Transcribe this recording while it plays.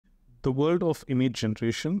The world of image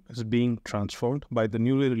generation is being transformed by the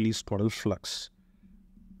newly released model Flux.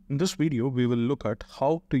 In this video, we will look at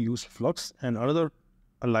how to use Flux and another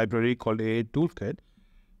library called AI-toolkit,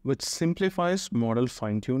 which simplifies model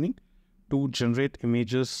fine-tuning to generate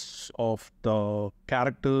images of the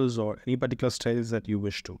characters or any particular styles that you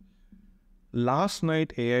wish to. Last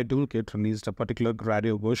night, AI-toolkit released a particular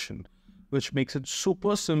gradual version, which makes it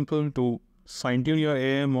super simple to fine-tune your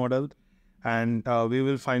AI model. And we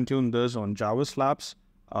will fine-tune this on Java Labs,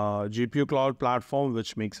 GPU Cloud platform,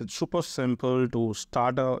 which makes it super simple to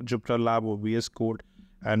start a Jupyter Lab or VS Code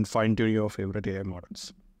and fine-tune your favorite AI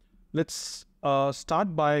models. Let's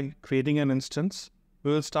start by creating an instance.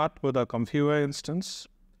 We will start with a ComfyUI instance.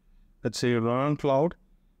 Let's say run on cloud.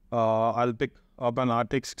 I'll pick up an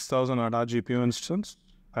RTX 6000 ADA GPU instance,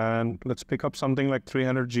 and let's pick up something like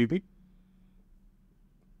 300 GB.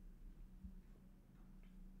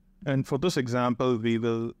 And for this example, we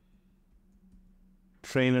will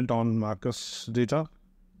train it on Marcus Data,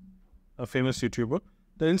 a famous YouTuber.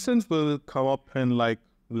 The instance will come up in like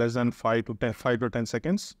less than 5 to 10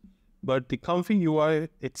 seconds, but the ComfyUI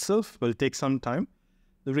itself will take some time.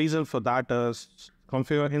 The reason for that is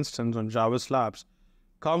ComfyUI instance on Java Labs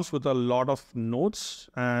comes with a lot of nodes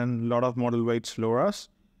and a lot of model weights LoRa's.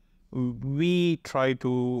 We try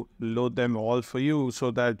to load them all for you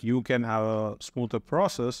so that you can have a smoother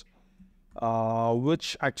process,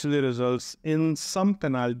 which actually results in some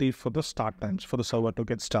penalty for the start times for the server to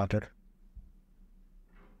get started.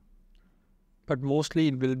 But mostly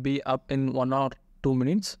it will be up in 1 or 2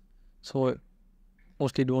 minutes, so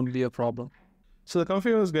mostly it won't be a problem. So the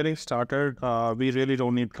ComfyUI is getting started. We really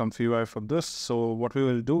don't need ComfyUI for this. So what we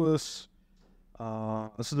will do is, so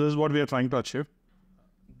this is what we are trying to achieve.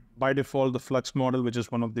 By default, the Flux model, which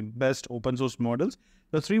is one of the best open source models.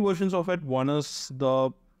 There are 3 versions of it. One is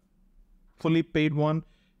the fully paid one.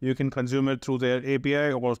 You can consume it through their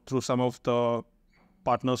API or through some of the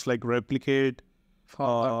partners like Replicate,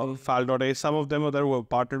 Fal.ai. Some of them are there who have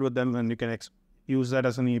partnered with them, and you can use that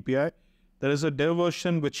as an API. There is a dev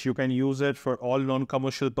version which you can use it for all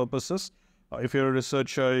non-commercial purposes. If you're a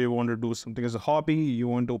researcher, you want to do something as a hobby, you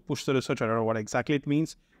want to push the research, I don't know what exactly it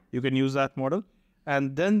means, you can use that model.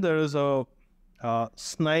 And then there is a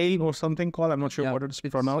Schnell or something called, I'm not sure what it's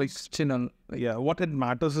pronounced. Yeah, what it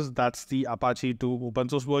matters is that's the Apache 2 open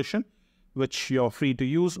source version, which you're free to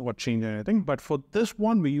use or change anything. But for this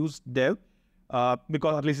one, we use Dev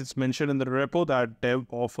because at least it's mentioned in the repo that Dev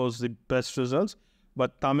offers the best results.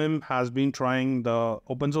 But Tamim has been trying the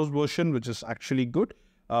open source version, which is actually good.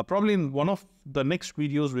 Probably in one of the next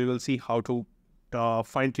videos, we will see how to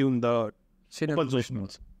fine-tune the open source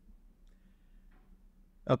versions.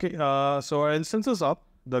 Okay, so our instance is up.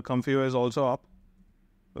 The ComfyUI is also up,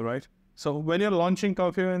 right? So when you're launching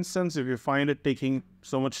ComfyUI instance, if you find it taking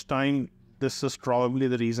so much time, this is probably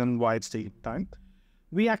the reason why it's taking time.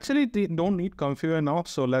 We actually don't need ComfyUI now,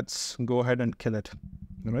 so let's go ahead and kill it,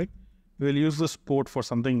 all right? We'll use this port for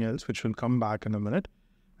something else, which will come back in a minute.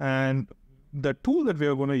 And the tool that we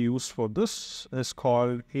are going to use for this is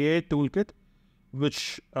called AI-toolkit,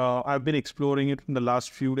 which I've been exploring it in the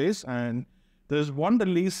last few days. And there's one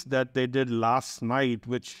release that they did last night,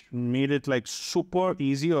 which made it like super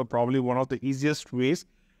easy, or probably one of the easiest ways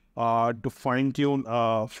to fine-tune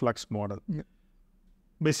a Flux model. Yeah.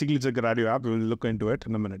 Basically, it's a gradual app. We'll look into it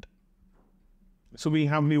in a minute. So we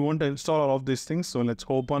want to install all of these things. So let's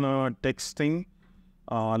open a text thing.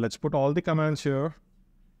 Let's put all the commands here.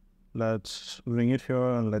 Let's bring it here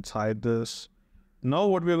and let's hide this. Now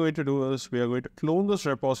what we're going to do is we are going to clone this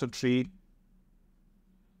repository.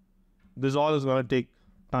 This all is going to take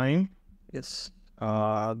time. Yes.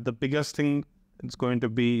 The biggest thing is going to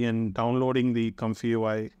be in downloading the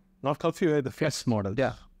ComfyUI, not ComfyUI, the Flux models.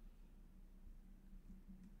 Yeah.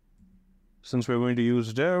 Since we're going to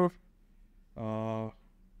use Dev,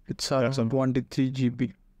 it's around 23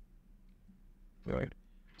 GB. Right.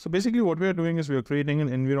 So basically what we are doing is we are creating an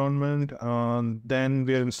environment, then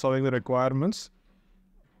we are installing the requirements.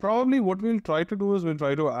 Probably what we'll try to do is we'll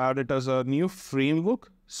try to add it as a new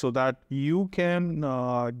framework so that you can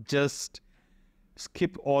just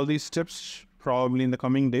skip all these steps probably in the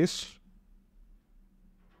coming days.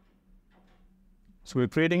 So we're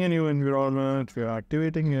creating a new environment, we're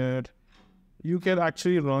activating it. You can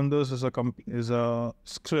actually run this as a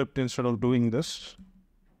script instead of doing this.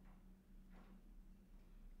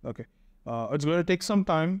 Okay, it's going to take some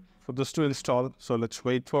time for this to install. So let's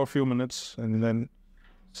wait for a few minutes and then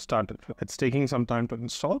start it. It's taking some time to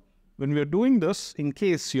install. When we are doing this, in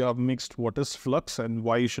case you have mixed what is Flux and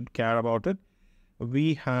why you should care about it,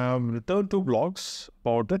 we have returned 2 blogs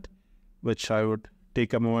about it, which I would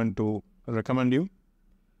take a moment to recommend you.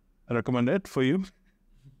 recommend it for you.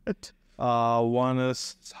 One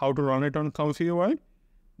is how to run it on ComfyUI.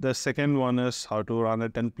 The second one is how to run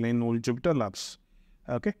it in plain old Jupyter Labs.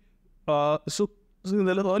 Okay. So in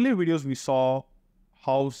the earlier videos, we saw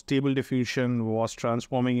how Stable Diffusion was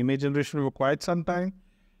transforming image generation for quite some time.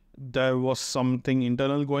 There was something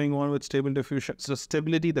internal going on with Stable Diffusion. So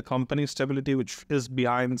stability, the company stability, which is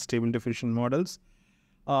behind Stable Diffusion models.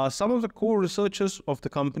 Some of the core researchers of the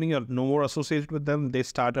company are no more associated with them. They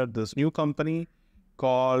started this new company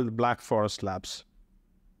called Black Forest Labs.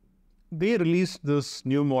 They released this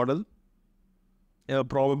new model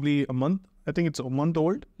probably a month. I think it's a month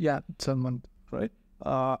old. Yeah, it's a month. Right.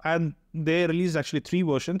 And they released actually 3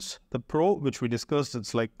 versions. The Pro, which we discussed,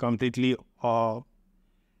 it's like completely jail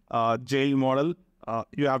model.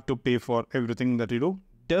 You have to pay for everything that you do.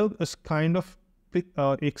 Dev is kind of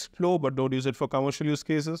explore, but don't use it for commercial use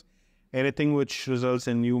cases. Anything which results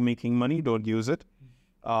in you making money, don't use it.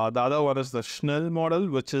 The other one is the Schnell model,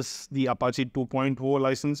 which is the Apache 2.0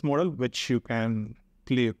 license model, which you can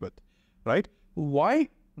play with, right? Why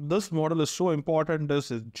this model is so important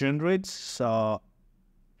is it generates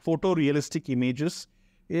photorealistic images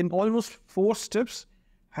in almost 4 steps,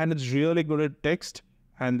 and it's really good at text,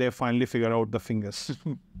 and they finally figure out the fingers,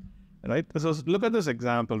 right? So look at this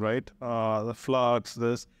example, right? The Flux,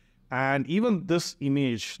 this, and even this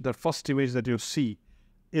image, the first image that you see,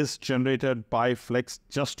 is generated by Flux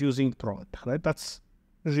just using prompt, right? That's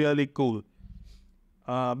really cool.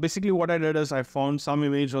 Basically what I did is I found some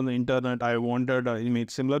image on the internet. I wanted an image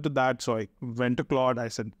similar to that. So I went to Claude. I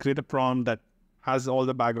said, create a prompt that has all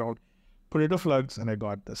the background, put it to Flux, and I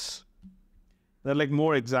got this. There are like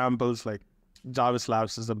more examples, like Jarvis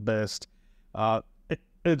Labs is the best.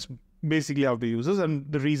 It's basically how to use this and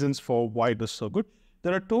the reasons for why it is so good.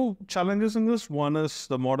 There are 2 challenges in this. One is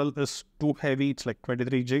the model is too heavy. It's like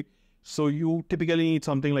 23 gig. So you typically need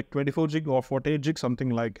something like 24 gig or 48 gig, something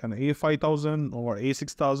like an A5000 or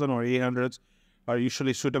A6000 or A100s are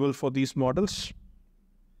usually suitable for these models.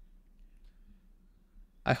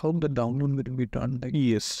 I hope the download will be done.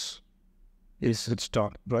 Yes, it's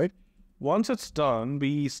done, right? Once it's done,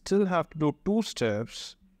 we still have to do 2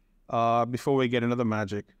 steps before we get into the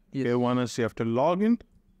magic. Yes. Okay, one is you have to log in.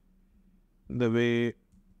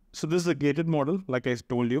 So this is a gated model, like I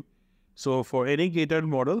told you. So for any gated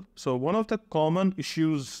model, so one of the common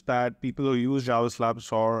issues that people who use Jarvis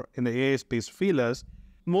Labs or in the AI space feel is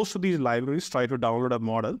most of these libraries try to download a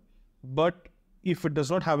model, but if it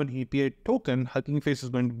does not have an API token, Hugging Face is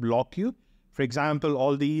going to block you. For example,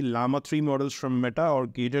 all the Llama 3 models from Meta or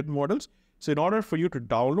gated models. So in order for you to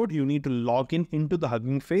download, you need to log in into the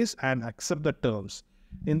Hugging Face and accept the terms.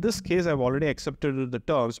 In this case, I've already accepted the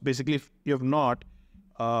terms. Basically, if you have not,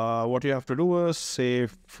 what you have to do is say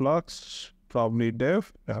Flux, probably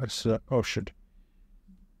Dev. Oh shit.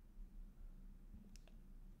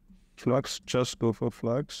 Flux, just go for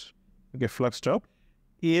Flux. Okay, Flux job.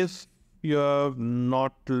 If you have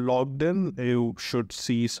not logged in, you should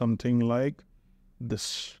see something like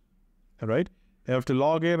this. All right. You have to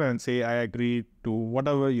log in and say, I agree to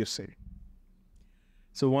whatever you say.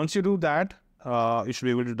 So once you do that, you should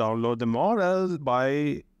be able to download them, or else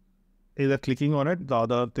by either clicking on it. The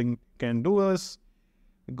other thing you can do is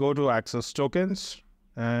go to access tokens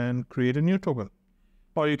and create a new token.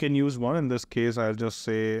 Or you can use one. In this case, I'll just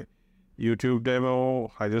say YouTube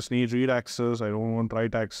demo. I just need read access. I don't want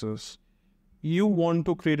write access. You want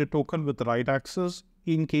to create a token with write access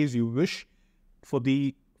in case you wish for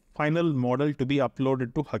the final model to be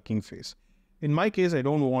uploaded to Hugging Face. In my case, I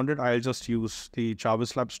don't want it. I'll just use the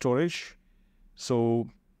Jarvis Lab storage. So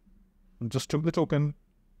just took the token,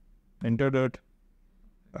 entered it,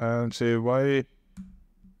 and say why.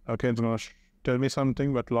 Okay, it's going to tell me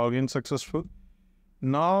something, but login successful.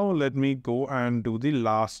 Now let me go and do the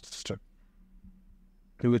last step,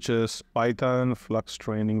 which is Python Flux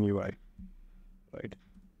training UI. Right.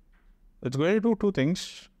 It's going to do 2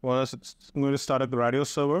 things. One is it's going to start a Gradio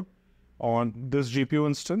server on this GPU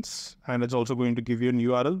instance, and it's also going to give you an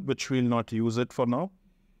URL, which we'll not use it for now.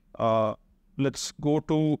 Let's go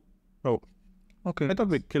to, Okay. I thought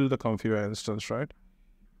we killed the ComfyUI instance, right?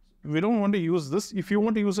 We don't want to use this. If you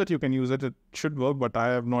want to use it, you can use it. It should work, but I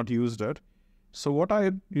have not used it. So what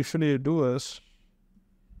I usually do is,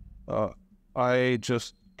 I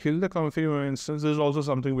just kill the ComfyUI instance. There's also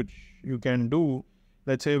something which you can do.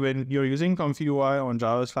 Let's say when you're using ComfyUI on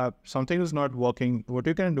Jarvis Lab, something is not working. What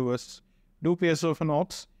you can do is do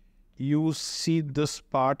ps-open-aux. You see this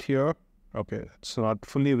part here. Okay, it's not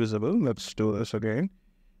fully visible. Let's do this again.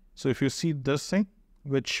 So if you see this thing,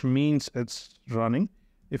 which means it's running.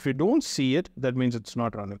 If you don't see it, that means it's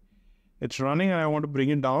not running. It's running and I want to bring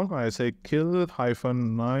it down. I say kill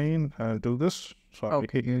 -9 and do this. Sorry.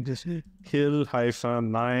 Okay, you just Kill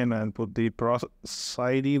 -9 and put the process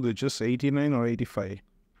ID, which is 89 or 85.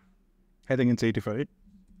 I think it's 85.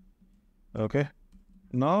 Okay.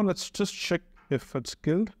 Now let's just check if it's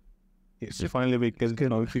killed. Yes, finally we killed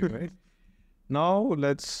it. Right? Now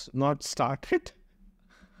let's not start it.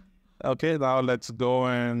 Okay, now let's go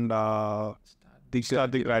and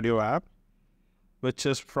start the radio app, which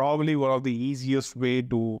is probably one of the easiest way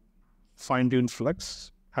to fine-tune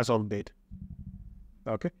Flux as of date.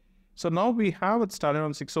 Okay, so now we have it started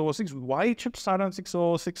on 606. Why it should start on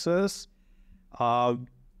 606 is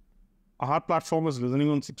our platform is listening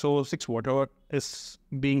on 606. Whatever is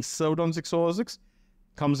being served on 606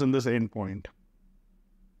 comes in this endpoint.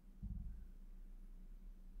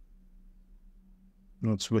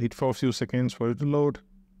 Let's wait for a few seconds for it to load.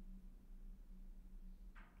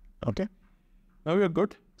 Okay, now we are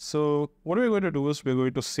good. So what we're going to do is we're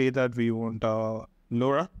going to say that we want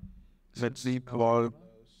LoRa. Let's call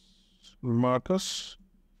Marcus.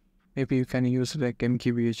 maybe you can use like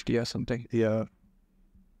MQBHD or something. Yeah.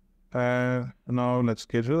 And now let's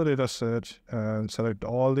get rid of the data set and select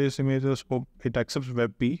all these images. Oh, it accepts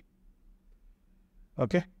WebP.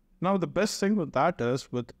 Okay. Now the best thing with that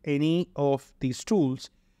is with any of these tools,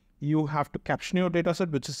 you have to caption your data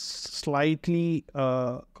set, which is slightly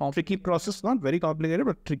tricky process. Not very complicated,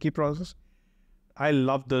 but tricky process. I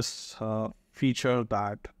love this feature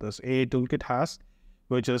that this AI-toolkit has,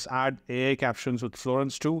 which is add AI captions with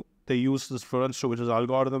Florence 2. They use this Florence 2, which is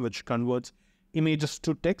algorithm which converts images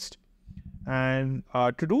to text. And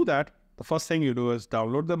to do that, the first thing you do is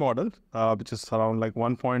download the model, which is around like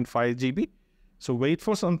 1.5 GB. So wait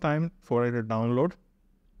for some time for it to download.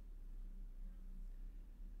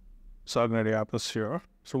 So I'm going to app this here.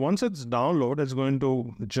 So once it's downloaded, it's going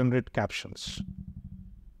to generate captions.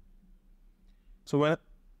 So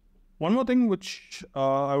one more thing which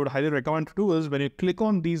I would highly recommend to do is when you click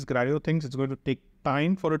on these Gradio things, it's going to take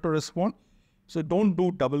time for it to respond. So don't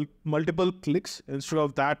do multiple clicks. Instead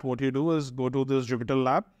of that, what you do is go to this Jupyter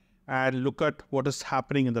Lab and look at what is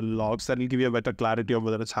happening in the logs. That will give you a better clarity of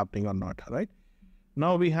whether it's happening or not, right?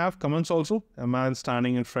 Now we have comments also. A man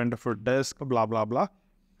standing in front of a desk, blah, blah, blah.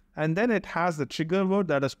 And then it has the trigger word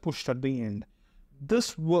that is pushed at the end.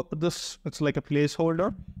 This it's like a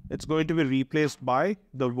placeholder. It's going to be replaced by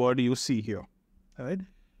the word you see here, right?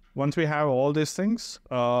 Once we have all these things,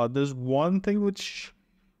 there's one thing which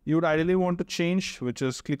you would ideally want to change, which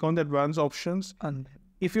is click on the advanced options. And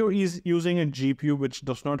if you're using a GPU which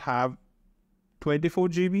does not have 24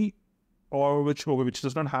 GB or which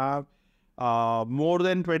does not have more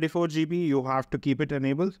than 24 GB, you have to keep it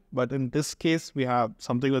enabled. But in this case, we have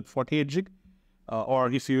something with 48 GB.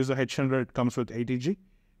 Or if you use a H100, it comes with 80 GB.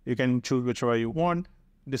 You can choose whichever you want.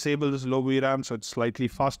 Disable this low VRAM so it's slightly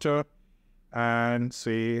faster. And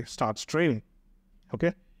say starts training.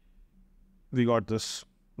 Okay. We got this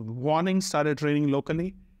warning, started training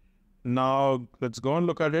locally. Now let's go and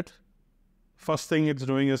look at it. First thing it's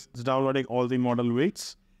doing is it's downloading all the model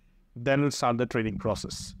weights. Then it'll start the training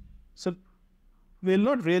process. So we'll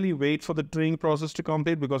not really wait for the training process to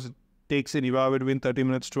complete because it takes anywhere between 30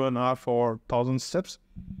 minutes to an hour for 1,000 steps.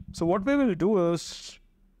 So what we will do is,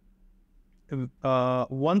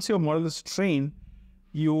 once your model is trained,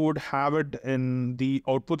 you would have it in the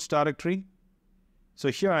outputs directory. So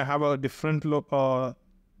here I have a different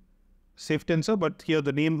safe tensor, but here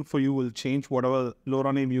the name for you will change. Whatever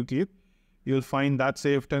LoRa name you give, you'll find that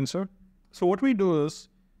safe tensor. So what we do is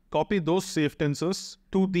copy those safe tensors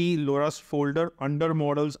to the LoRa's folder under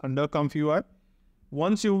models under ComfyUI.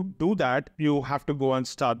 Once you do that, you have to go and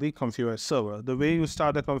start the ComfyUI server. The way you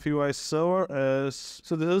start the ComfyUI server is,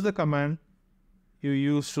 so this is the command you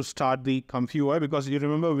use to start the ComfyUI, because you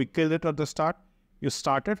remember we killed it at the start. You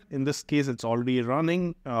start it. In this case, it's already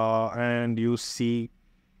running and you see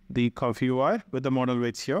the ComfyUI with the model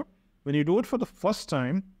weights here. When you do it for the first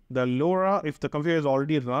time, the LoRa, if the ComfyUI is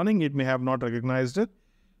already running, it may have not recognized it.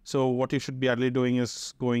 So what you should be actually doing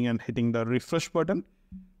is going and hitting the refresh button,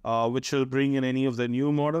 which will bring in any of the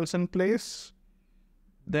new models in place.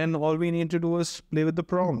 Then all we need to do is play with the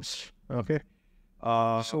prompts. Okay.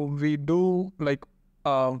 So we do like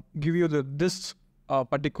give you this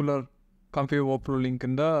particular ComfyUI workflow link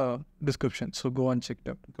in the description. So go and check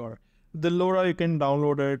that. Got it. The LoRa, you can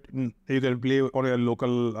download it. You can play on your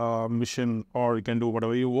local mission, or you can do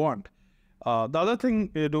whatever you want. The other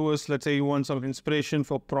thing you do is, let's say you want some inspiration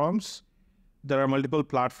for prompts. There are multiple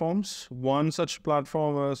platforms. One such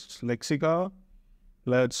platform is Lexica.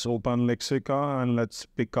 Let's open Lexica and let's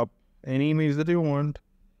pick up any image that you want.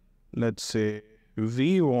 Let's say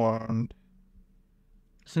we want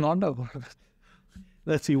It's not a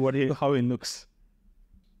Let's see how it looks.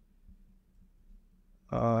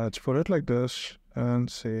 Let's put it like this and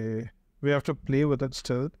say we have to play with it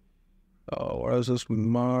still. What is this?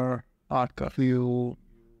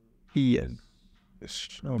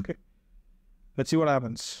 Yes. Okay. Let's see what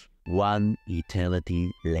happens. 1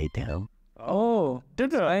 eternity later. Oh,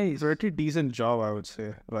 Did a nice. pretty decent job, I would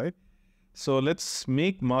say, right? So let's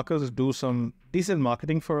make Marcus do some decent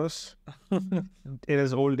marketing for us in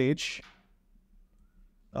his old age.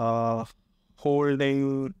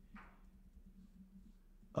 Holding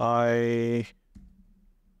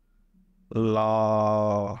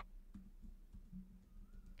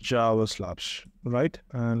Java slabs, right?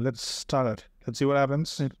 And let's start it. Let's see what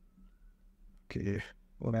happens. Okay,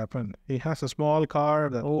 what happened? He has a small car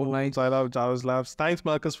that nice. inside out Java slabs. Thanks,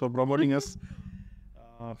 Marcus, for promoting us.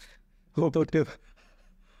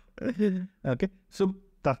 Okay, so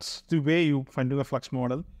that's the way you find a Flux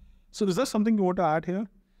model. So is there something you want to add here?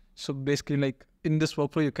 So basically, like in this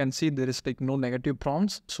workflow, you can see there is like no negative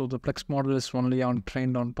prompts. So the Flux model is only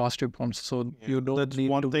trained on positive prompts. So you don't That's need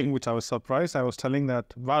one to thing which I was surprised. I was telling that,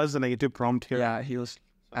 what is the negative prompt here? Yeah, he was.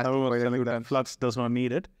 I was telling that Flux does not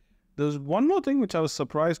need it. There's one more thing which I was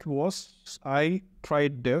surprised was I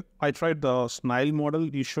tried Dev. I tried the Schnell model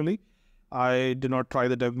usually. I did not try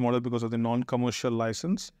the Dev model because of the non-commercial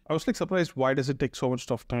license. I was like surprised, why does it take so much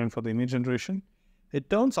of time for the image generation? It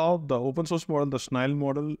turns out the open source model, the Schnell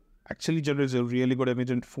model, actually generates a really good image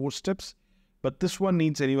in 4 steps. But this one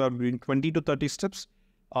needs anywhere between 20 to 30 steps.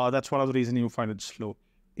 That's one of the reasons you find it slow.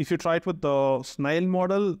 If you try it with the Schnell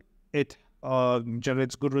model, it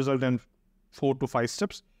generates good result in 4 to 5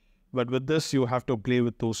 steps. But with this, you have to play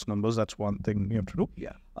with those numbers. That's one thing you have to do.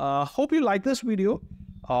 Yeah. Hope you like this video.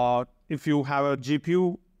 If you have a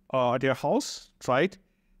GPU at your house, try it.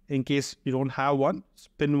 In case you don't have one,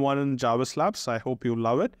 spin one in Java Slabs. I hope you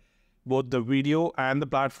love it, both the video and the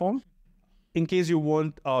platform. In case you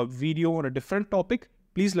want a video on a different topic,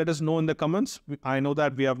 please let us know in the comments. I know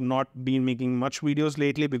that we have not been making much videos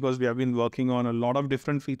lately because we have been working on a lot of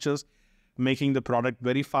different features, making the product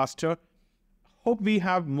very faster. Hope we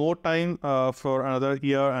have more time for another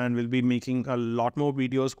year and we'll be making a lot more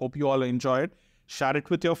videos. Hope you all enjoy it. Share it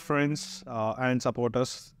with your friends and support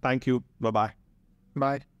us. Thank you. Bye-bye.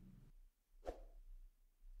 Bye.